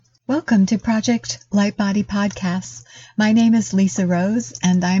Welcome to Project Light Body Podcasts. My name is Lisa Rose,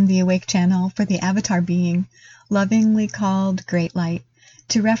 and I'm the Awake Channel for the Avatar being, lovingly called Great Light,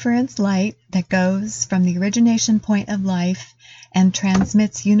 to reference light that goes from the origination point of life and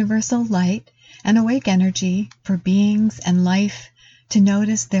transmits universal light and awake energy for beings and life to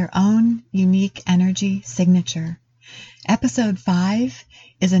notice their own unique energy signature. Episode 5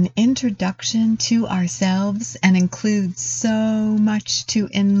 is an introduction to ourselves and includes so much to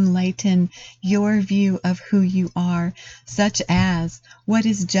enlighten your view of who you are, such as what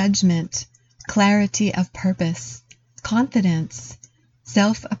is judgment, clarity of purpose, confidence,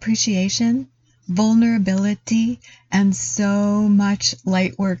 self-appreciation, vulnerability, and so much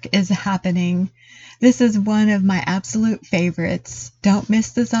light work is happening. This is one of my absolute favorites. Don't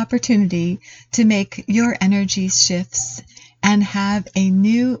miss this opportunity to make your energy shifts and have a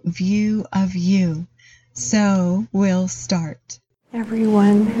new view of you. So we'll start.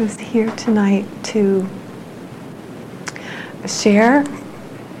 Everyone who's here tonight to share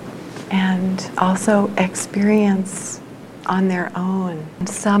and also experience on their own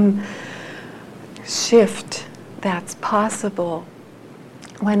some shift that's possible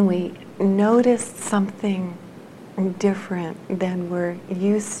when we notice something different than we're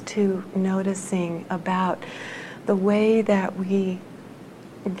used to noticing about the way that we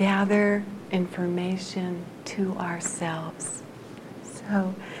gather information to ourselves.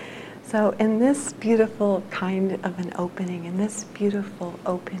 So in this beautiful kind of an opening,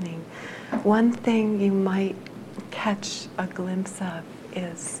 one thing you might catch a glimpse of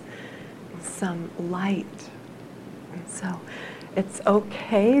is some light. And so it's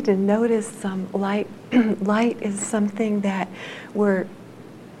okay to notice some light. Light is something that we're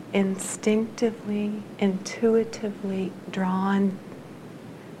instinctively, intuitively drawn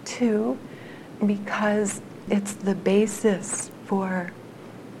to because it's the basis for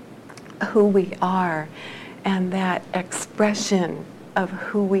who we are, and that expression of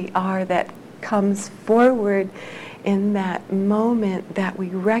who we are that comes forward in that moment that we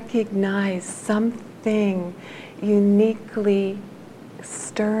recognize something uniquely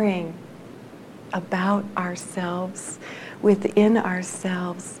stirring about ourselves, within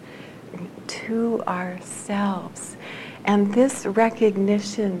ourselves, to ourselves. And this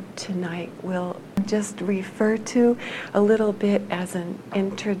recognition tonight will just refer to a little bit as an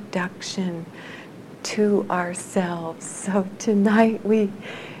introduction to ourselves. So tonight we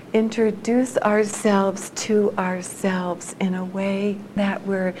introduce ourselves to ourselves in a way that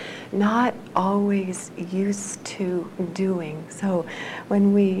we're not always used to doing. So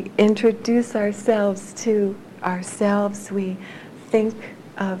when we introduce ourselves to ourselves, we think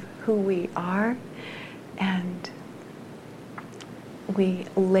of who we are and we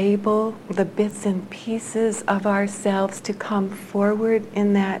label the bits and pieces of ourselves to come forward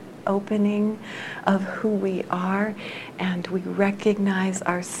in that opening of who we are, and we recognize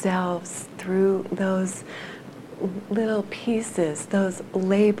ourselves through those little pieces, those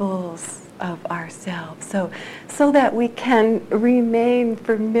labels of ourselves, so that we can remain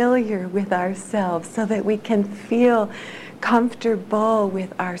familiar with ourselves, so that we can feel comfortable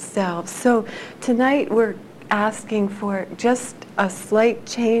with ourselves. So tonight we're asking for just a slight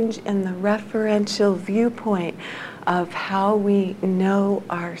change in the referential viewpoint of how we know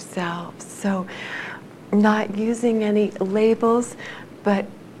ourselves. So not using any labels, but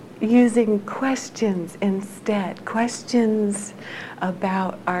using questions instead, questions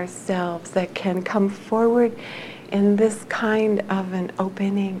about ourselves that can come forward in this kind of an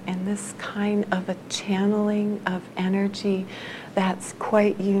opening, in this kind of a channeling of energy that's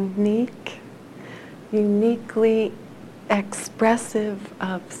quite unique, uniquely expressive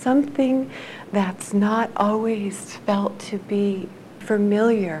of something that's not always felt to be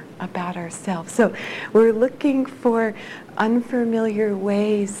familiar about ourselves. So we're looking for unfamiliar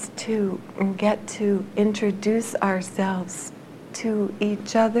ways to get to introduce ourselves to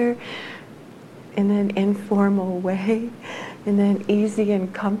each other in an informal way, in an easy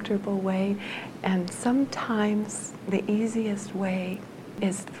and comfortable way. And sometimes the easiest way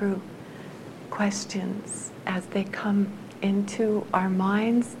is through questions. As they come into our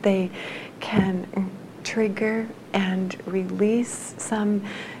minds, they can trigger and release some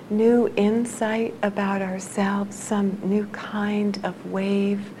new insight about ourselves, some new kind of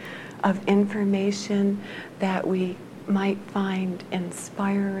wave of information that we might find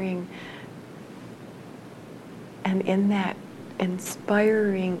inspiring. And in that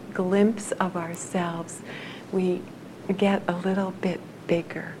inspiring glimpse of ourselves, we get a little bit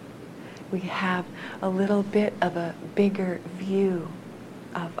bigger. We have a little bit of a bigger view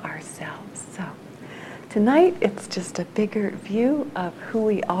of ourselves. So tonight it's just a bigger view of who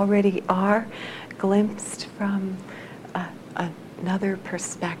we already are, glimpsed from another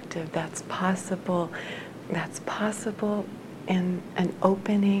perspective that's possible in an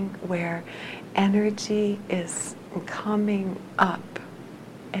opening where energy is coming up.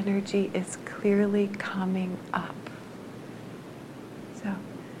 Energy is clearly coming up. So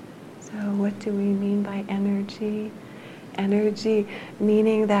what do we mean by energy? Energy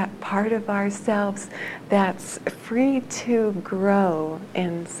meaning that part of ourselves that's free to grow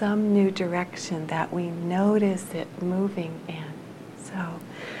in some new direction that we notice it moving in. So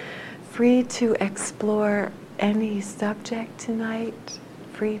free to explore any subject tonight,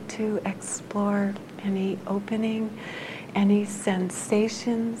 free to explore any opening, any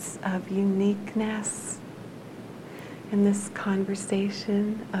sensations of uniqueness in this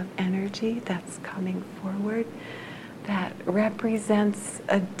conversation of energy that's coming forward, that represents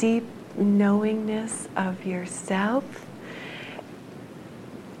a deep knowingness of yourself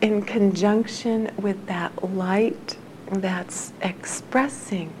in conjunction with that light that's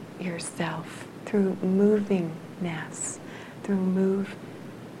expressing yourself through movingness, through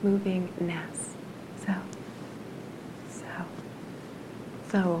movingness.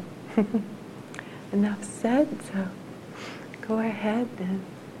 So enough said. So go ahead and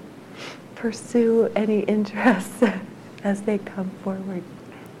pursue any interests as they come forward.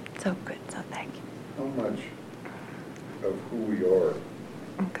 So good. So thank you. How much of who we are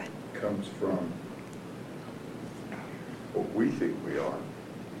comes from what we think we are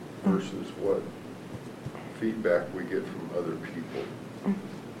versus what feedback we get from other people?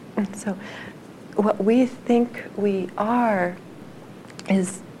 So what we think we are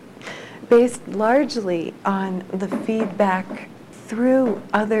is based largely on the feedback through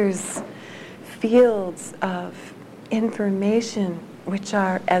others' fields of information which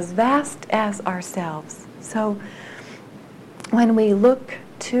are as vast as ourselves. So when we look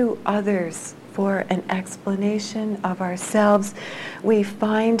to others for an explanation of ourselves, we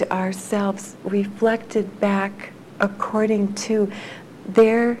find ourselves reflected back according to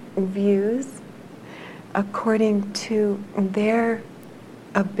their views, according to their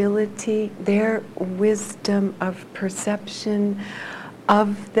ability, their wisdom of perception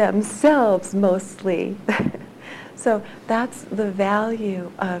of themselves mostly. So that's the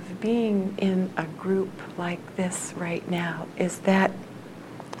value of being in a group like this right now, is that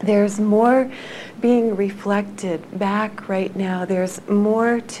there's more being reflected back right now. There's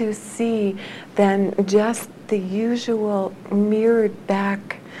more to see than just the usual mirrored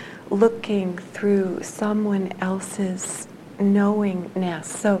back looking through someone else's knowingness.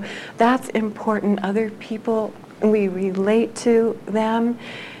 So that's important. Other people, we relate to them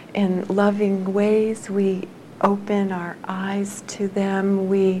in loving ways. We open our eyes to them.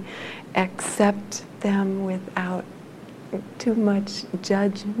 We accept them without too much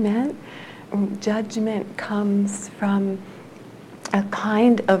judgment. Judgment comes from a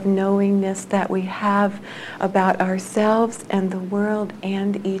kind of knowingness that we have about ourselves and the world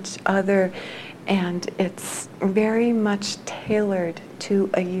and each other. And it's very much tailored to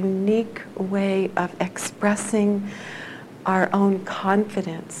a unique way of expressing our own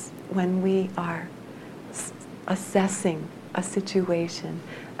confidence when we are assessing a situation,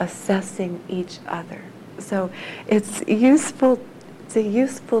 assessing each other. So it's a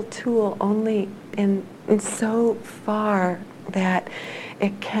useful tool only in so far that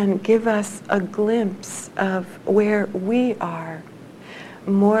it can give us a glimpse of where we are,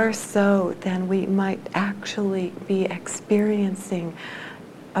 more so than we might actually be experiencing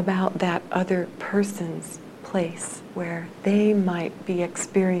about that other person's place, where they might be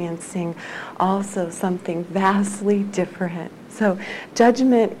experiencing also something vastly different. So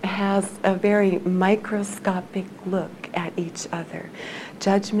judgment has a very microscopic look at each other.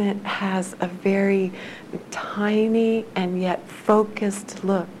 Judgment has a very tiny and yet focused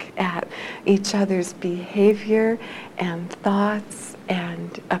look at each other's behavior and thoughts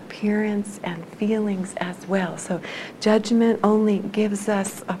and appearance and feelings as well. So judgment only gives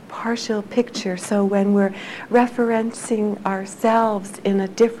us a partial picture. So when we're referencing ourselves in a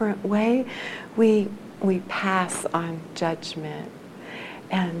different way, we pass on judgment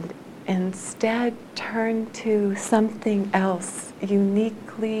and instead turn to something else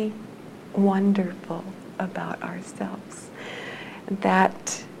uniquely wonderful about ourselves.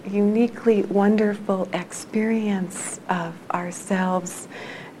 That uniquely wonderful experience of ourselves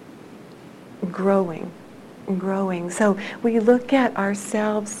growing. So we look at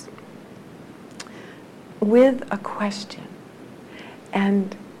ourselves with a question,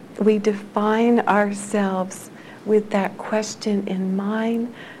 and we define ourselves with that question in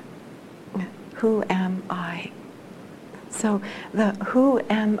mind. who am I? So the who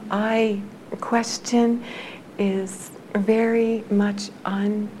am I question is very much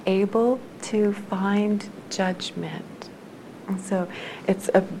unable to find judgment. And so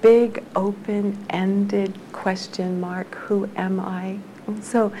it's a big open-ended question mark, who am I? And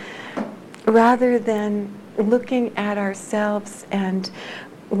so rather than looking at ourselves and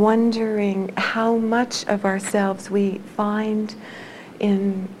wondering how much of ourselves we find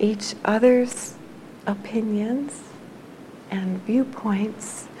in each other's opinions and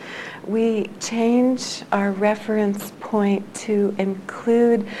viewpoints, we change our reference point to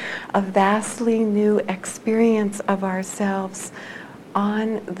include a vastly new experience of ourselves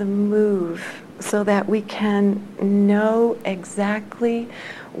on the move, so that we can know exactly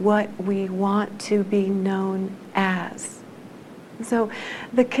what we want to be known as. So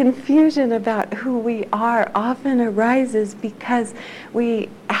the confusion about who we are often arises because we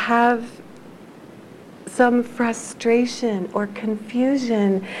have some frustration or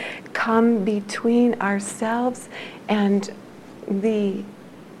confusion come between ourselves and the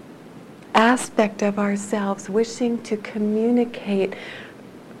aspect of ourselves wishing to communicate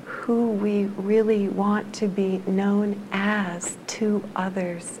who we really want to be known as to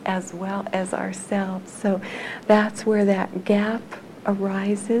others as well as ourselves. So that's where that gap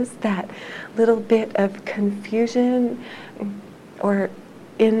arises, that little bit of confusion or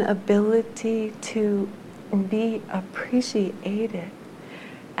inability to be appreciated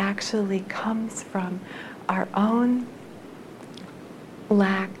actually comes from our own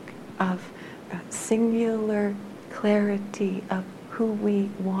lack of singular clarity of who we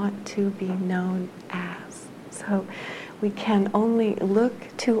want to be known as. So we can only look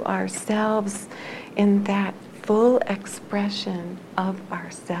to ourselves in that full expression of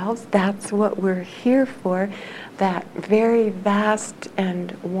ourselves. That's what we're here for, that very vast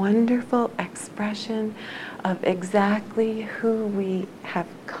and wonderful expression of exactly who we have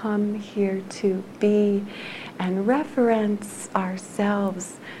come here to be, and reference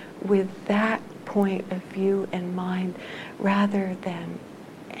ourselves with that point of view in mind rather than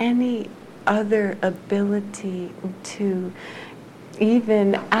any other ability to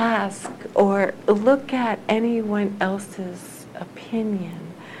even ask or look at anyone else's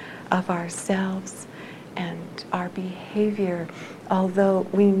opinion of ourselves and our behavior, although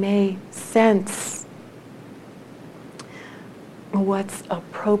we may sense what's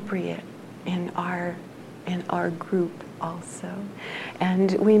appropriate in our group also.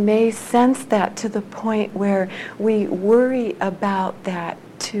 And we may sense that to the point where we worry about that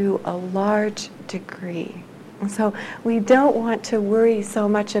to a large degree. And so we don't want to worry so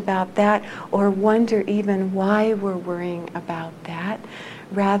much about that or wonder even why we're worrying about that.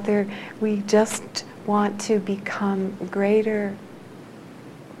 Rather, we just want to become greater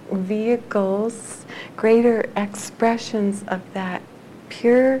vehicles, greater expressions of that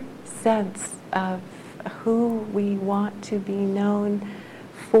pure sense of who we want to be known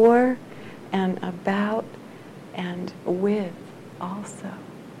for and about and with also.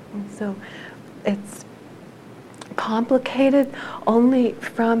 And so it's complicated only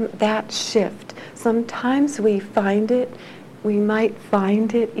from that shift. Sometimes we might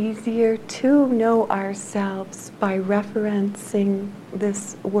find it easier to know ourselves by referencing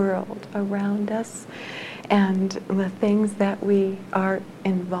this world around us and the things that we are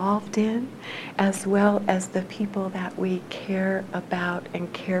involved in, as well as the people that we care about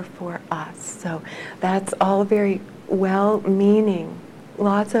and care for us. So that's all very well-meaning.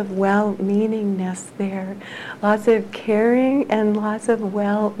 Lots of well-meaningness there, lots of caring and lots of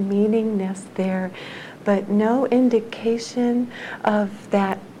well-meaningness there, but no indication of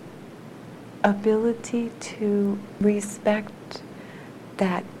that ability to respect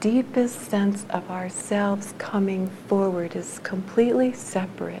that deepest sense of ourselves coming forward is completely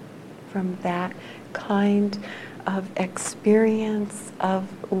separate from that kind of experience of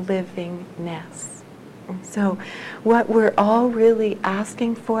livingness. So what we're all really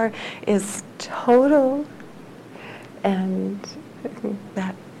asking for is total, and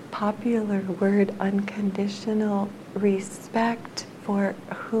that popular word, unconditional respect for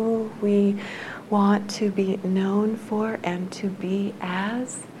who we want to be known for and to be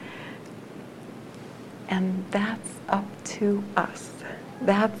as. And that's up to us.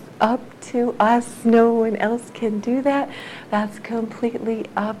 That's up to us. No one else can do that. That's completely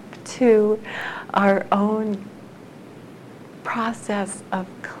up to our own process of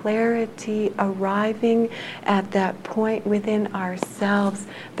clarity, arriving at that point within ourselves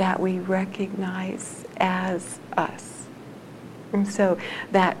that we recognize as us. And so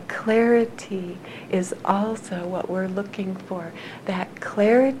that clarity is also what we're looking for, that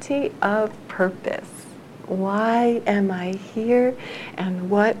clarity of purpose. Why am I here, and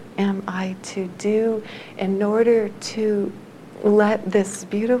what am I to do in order to let this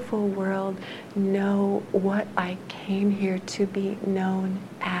beautiful world know what I came here to be known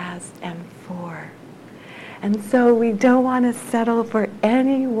as and for? And so we don't want to settle for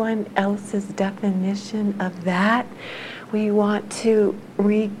anyone else's definition of that. We want to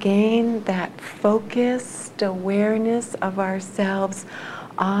regain that focused awareness of ourselves,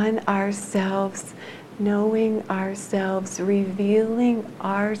 on ourselves, knowing ourselves, revealing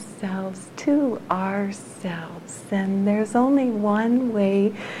ourselves to ourselves. And there's only one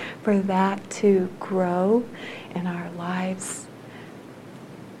way for that to grow in our lives.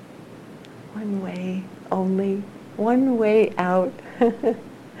 One way, only one way out.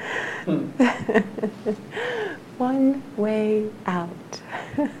 One way out.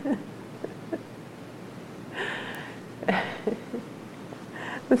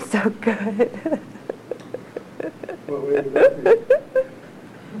 That's so good. What way would that be?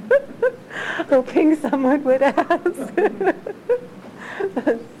 Hoping someone would ask.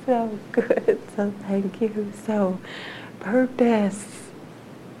 That's so good. So thank you. So purpose.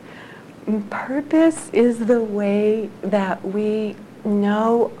 Purpose is the way that we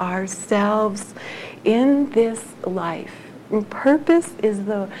know ourselves in this life. Purpose is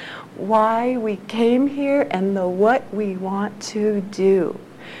the why we came here and the what we want to do.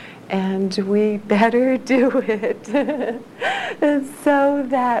 And we better do it so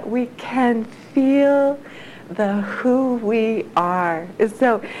that we can feel the who we are.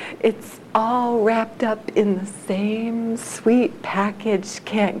 So it's all wrapped up in the same sweet package.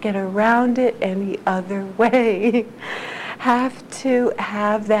 Can't get around it any other way. Have to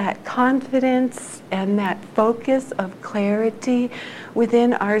have that confidence and that focus of clarity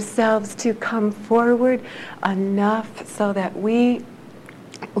within ourselves to come forward enough so that we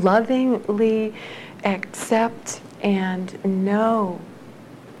lovingly accept and know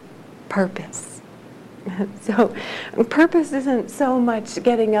purpose. So purpose isn't so much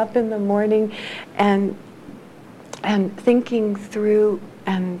getting up in the morning and thinking through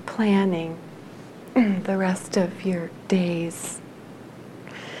and planning the rest of your days.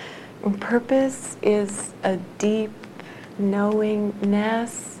 Purpose is a deep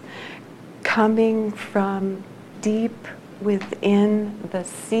knowingness coming from deep within the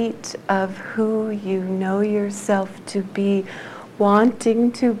seat of who you know yourself to be,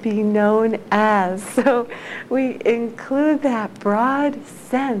 wanting to be known as. So we include that broad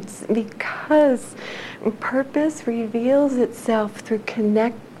sense because purpose reveals itself through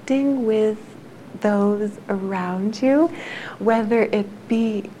connecting with those around you, whether it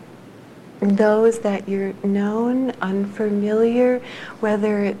be those that you're known, unfamiliar,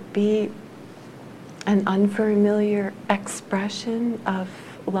 whether it be an unfamiliar expression of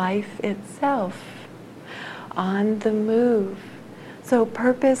life itself, on the move. So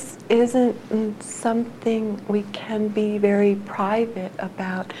purpose isn't something we can be very private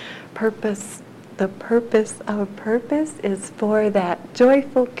about. Purpose, the purpose of purpose is for that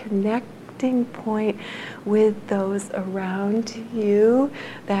joyful connecting point with those around you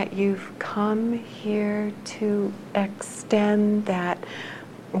that you've come here to extend that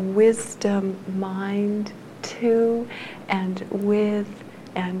wisdom mind to and with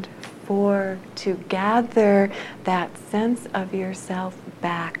and for, to gather that sense of yourself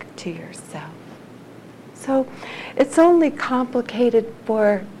back to yourself. So it's only complicated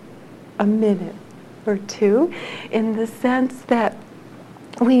for a minute or two in the sense that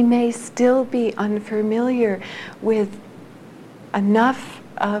we may still be unfamiliar with enough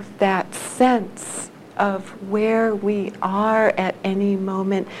of that sense of where we are at any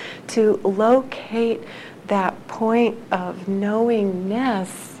moment to locate that point of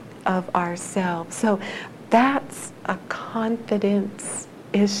knowingness of ourselves. So that's a confidence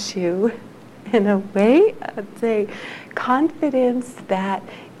issue in a way. I'd say confidence that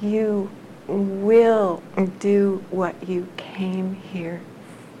you will do what you came here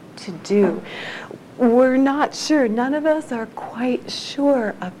to do. We're not sure. None of us are quite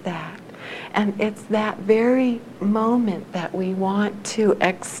sure of that. And it's that very moment that we want to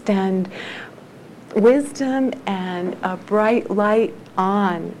extend wisdom and a bright light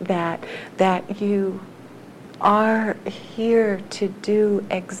on that you are here to do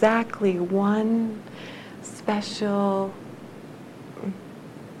exactly one special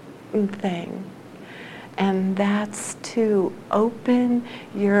thing. And that's to open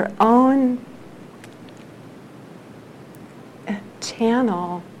your own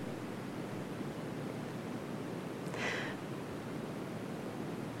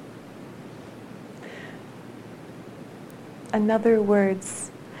In other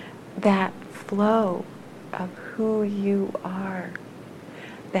words, that flow of who you are.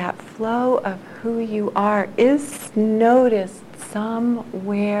 That flow of who you are is noticed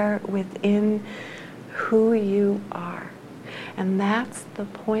somewhere within who you are. And that's the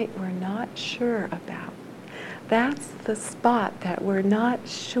point we're not sure about. That's the spot that we're not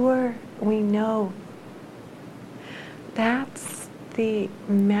sure we know. That's the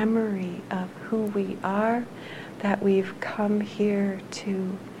memory of who we are that we've come here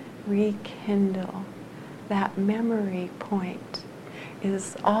to rekindle. That memory point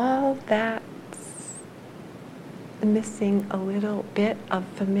is all that's missing a little bit of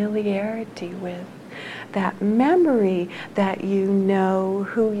familiarity with. That memory that you know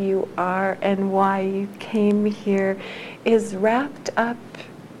who you are and why you came here is wrapped up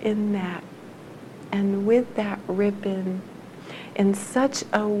in that and with that ribbon in such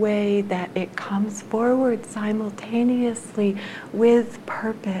a way that it comes forward simultaneously with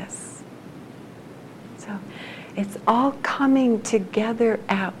purpose. So it's all coming together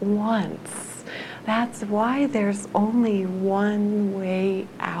at once. That's why there's only one way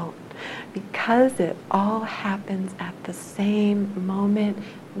out, because it all happens at the same moment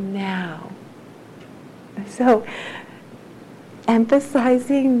now. So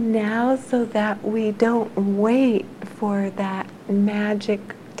emphasizing now so that we don't wait for that magic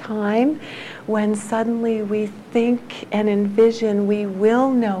time when suddenly we think and envision we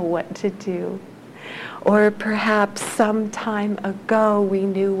will know what to do. Or perhaps some time ago we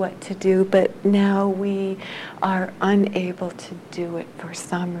knew what to do, but now we are unable to do it for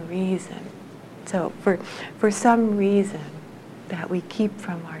some reason. So for some reason that we keep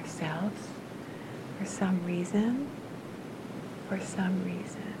from ourselves, for some reason, for some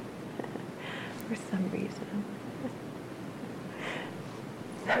reason, for some reason.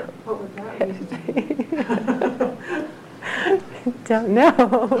 What would that mean? Don't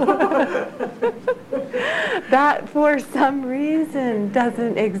know. That for some reason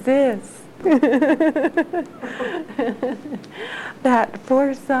doesn't exist. That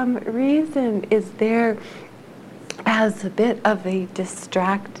for some reason is there as a bit of a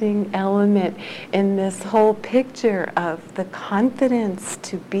distracting element in this whole picture of the confidence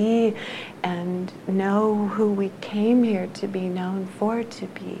to be and know who we came here to be known for to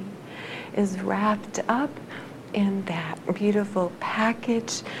be, is wrapped up in that beautiful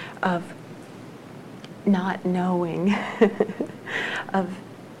package of not knowing, of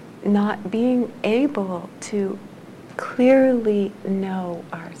not being able to clearly know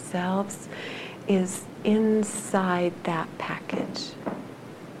ourselves is inside that package.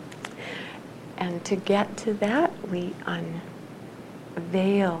 And to get to that, we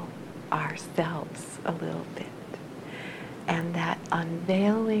unveil ourselves a little bit. And that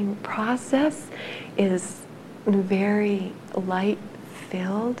unveiling process is very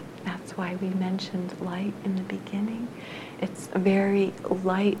light-filled. That's why we mentioned light in the beginning. It's very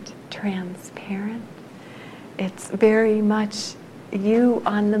light transparent. It's very much you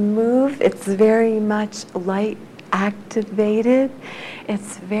on the move. It's very much light activated.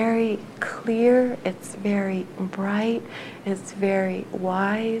 It's very clear. It's very bright. It's very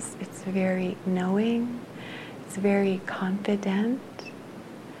wise. It's very knowing. It's very confident.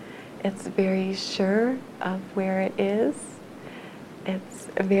 It's very sure of where it is. It's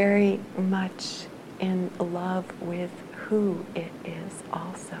very much in love with who it is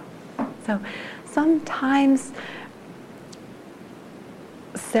also. So sometimes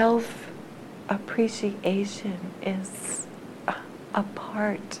self-appreciation is a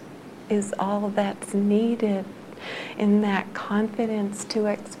part, is all that's needed in that confidence to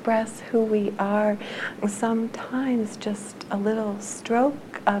express who we are. Sometimes just a little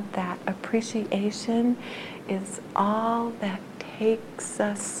stroke of that appreciation is all that takes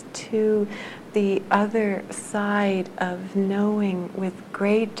us to the other side of knowing with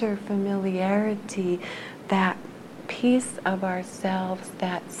greater familiarity that piece of ourselves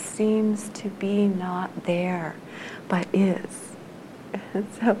that seems to be not there, but is.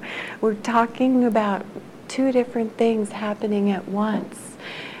 So we're talking about two different things happening at once.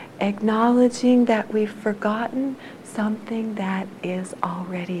 Acknowledging that we've forgotten something that is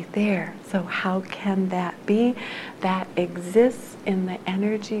already there. So how can that be? That exists in the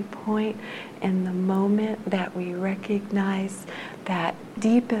energy point, in the moment that we recognize that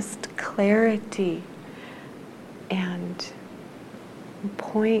deepest clarity and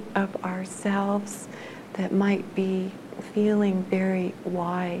point of ourselves that might be feeling very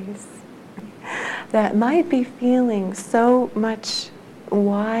wise, that might be feeling so much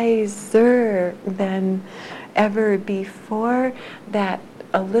wiser than ever before, that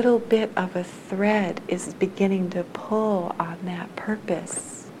a little bit of a thread is beginning to pull on that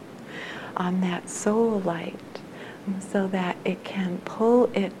purpose, on that soul light, so that it can pull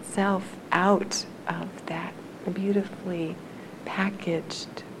itself out of that beautifully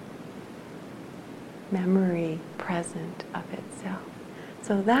packaged memory present of itself.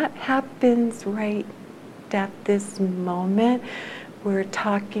 So that happens right at this moment. We're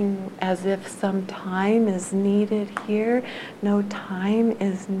talking as if some time is needed here. No time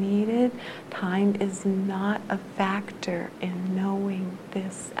is needed. Time is not a factor in knowing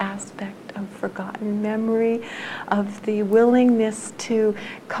this aspect of forgotten memory, of the willingness to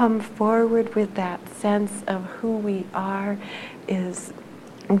come forward with that sense of who we are is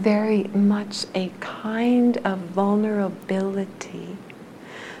very much a kind of vulnerability.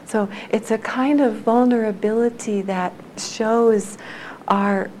 So it's a kind of vulnerability that shows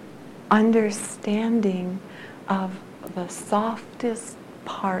our understanding of the softest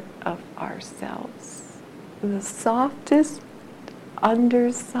part of ourselves. The softest,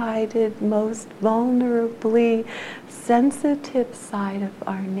 undersided, most vulnerably sensitive side of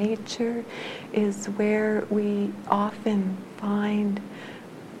our nature is where we often find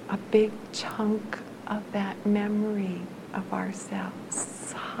a big chunk of that memory of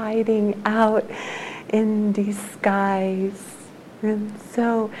ourselves hiding out in disguise. And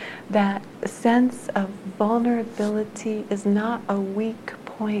so that sense of vulnerability is not a weak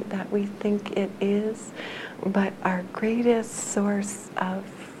point that we think it is, but our greatest source of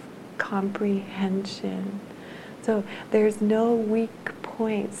comprehension. So there's no weak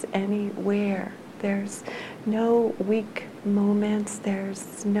points anywhere. There's no weak moments.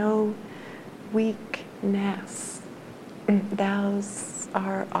 There's no weakness. Those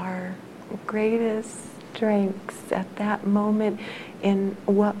are our greatest strengths at that moment in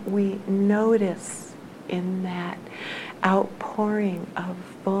what we notice in that outpouring of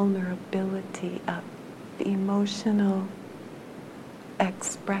vulnerability, of emotional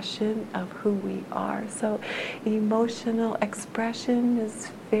expression of who we are. So emotional expression is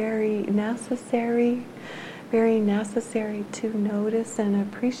very necessary to notice and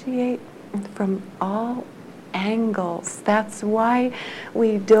appreciate from all angles. That's why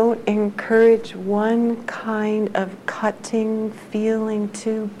we don't encourage one kind of cutting feeling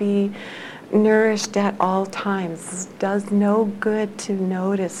to be nourished at all times. It does no good to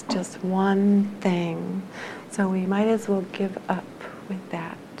notice just one thing. So we might as well give up with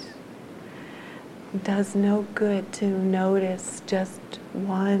that. It does no good to notice just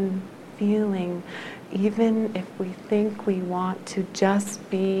one feeling, even if we think we want to just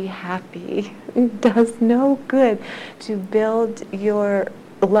be happy. It does no good to build your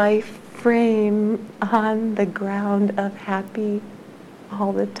life frame on the ground of happy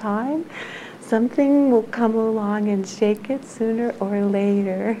all the time. Something will come along and shake it sooner or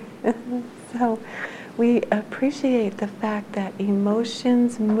later. So we appreciate the fact that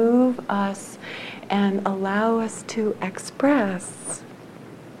emotions move us and allow us to express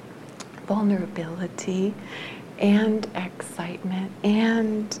vulnerability and excitement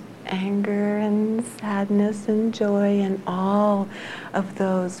and anger and sadness and joy and all of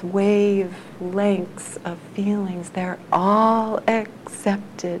those wavelengths of feelings. They're all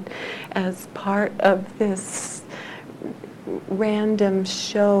accepted as part of this random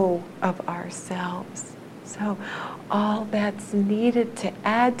show of ourselves. So all that's needed to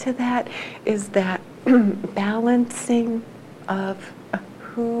add to that is that balancing of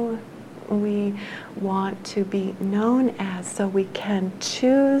who we want to be known as, so we can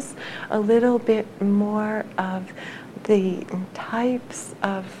choose a little bit more of the types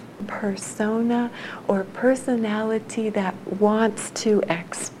of persona or personality that wants to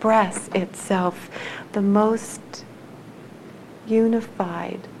express itself the most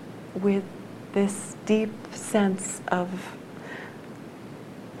unified with this deep sense of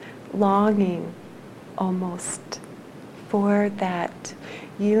longing almost for that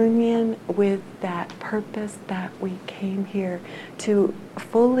union with that purpose that we came here to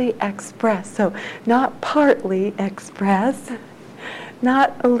fully express. So not partly express,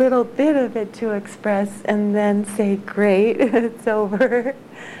 not a little bit of it to express and then say, great, it's over,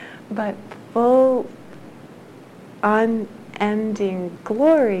 but full unending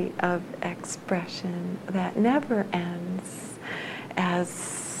glory of expression that never ends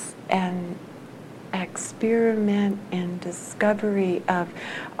as an experiment in discovery of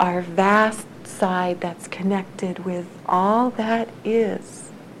our vast side that's connected with all that is.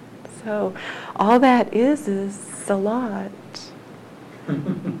 So all that is a lot.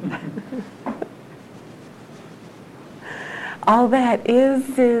 All that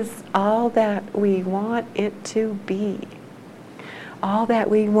is all that we want it to be. all that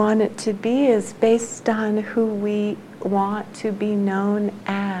we want it to be is based on who we want to be known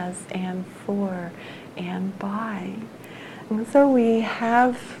as and for and by. And so we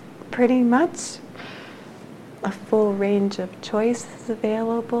have pretty much a full range of choices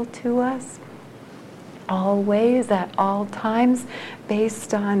available to us, always, at all times,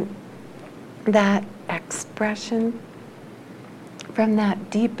 based on that expression from that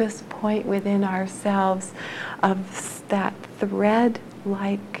deepest point within ourselves of that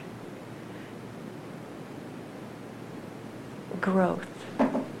thread-like growth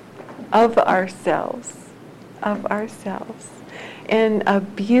of ourselves, in a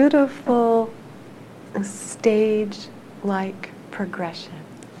beautiful stage-like progression.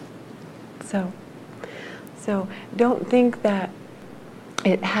 So don't think that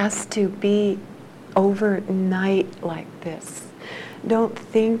it has to be overnight like this. Don't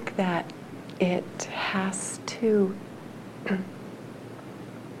think that it has to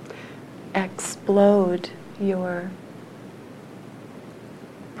explode your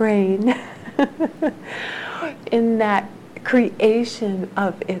brain in that creation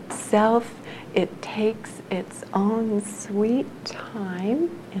of itself. It takes its own sweet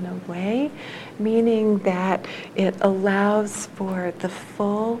time, in a way, meaning that it allows for the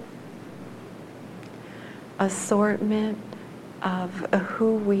full assortment of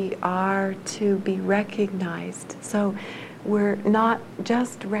who we are to be recognized. So we're not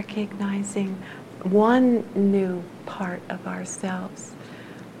just recognizing one new part of ourselves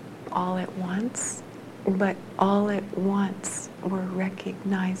all at once, but all at once we're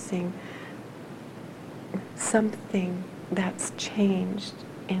recognizing something that's changed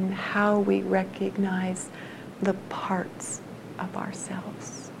in how we recognize the parts of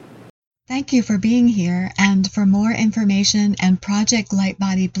ourselves. Thank you for being here, and for more information and Project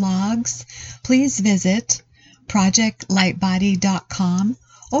Lightbody blogs, please visit projectlightbody.com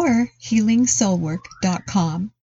or healingsoulwork.com.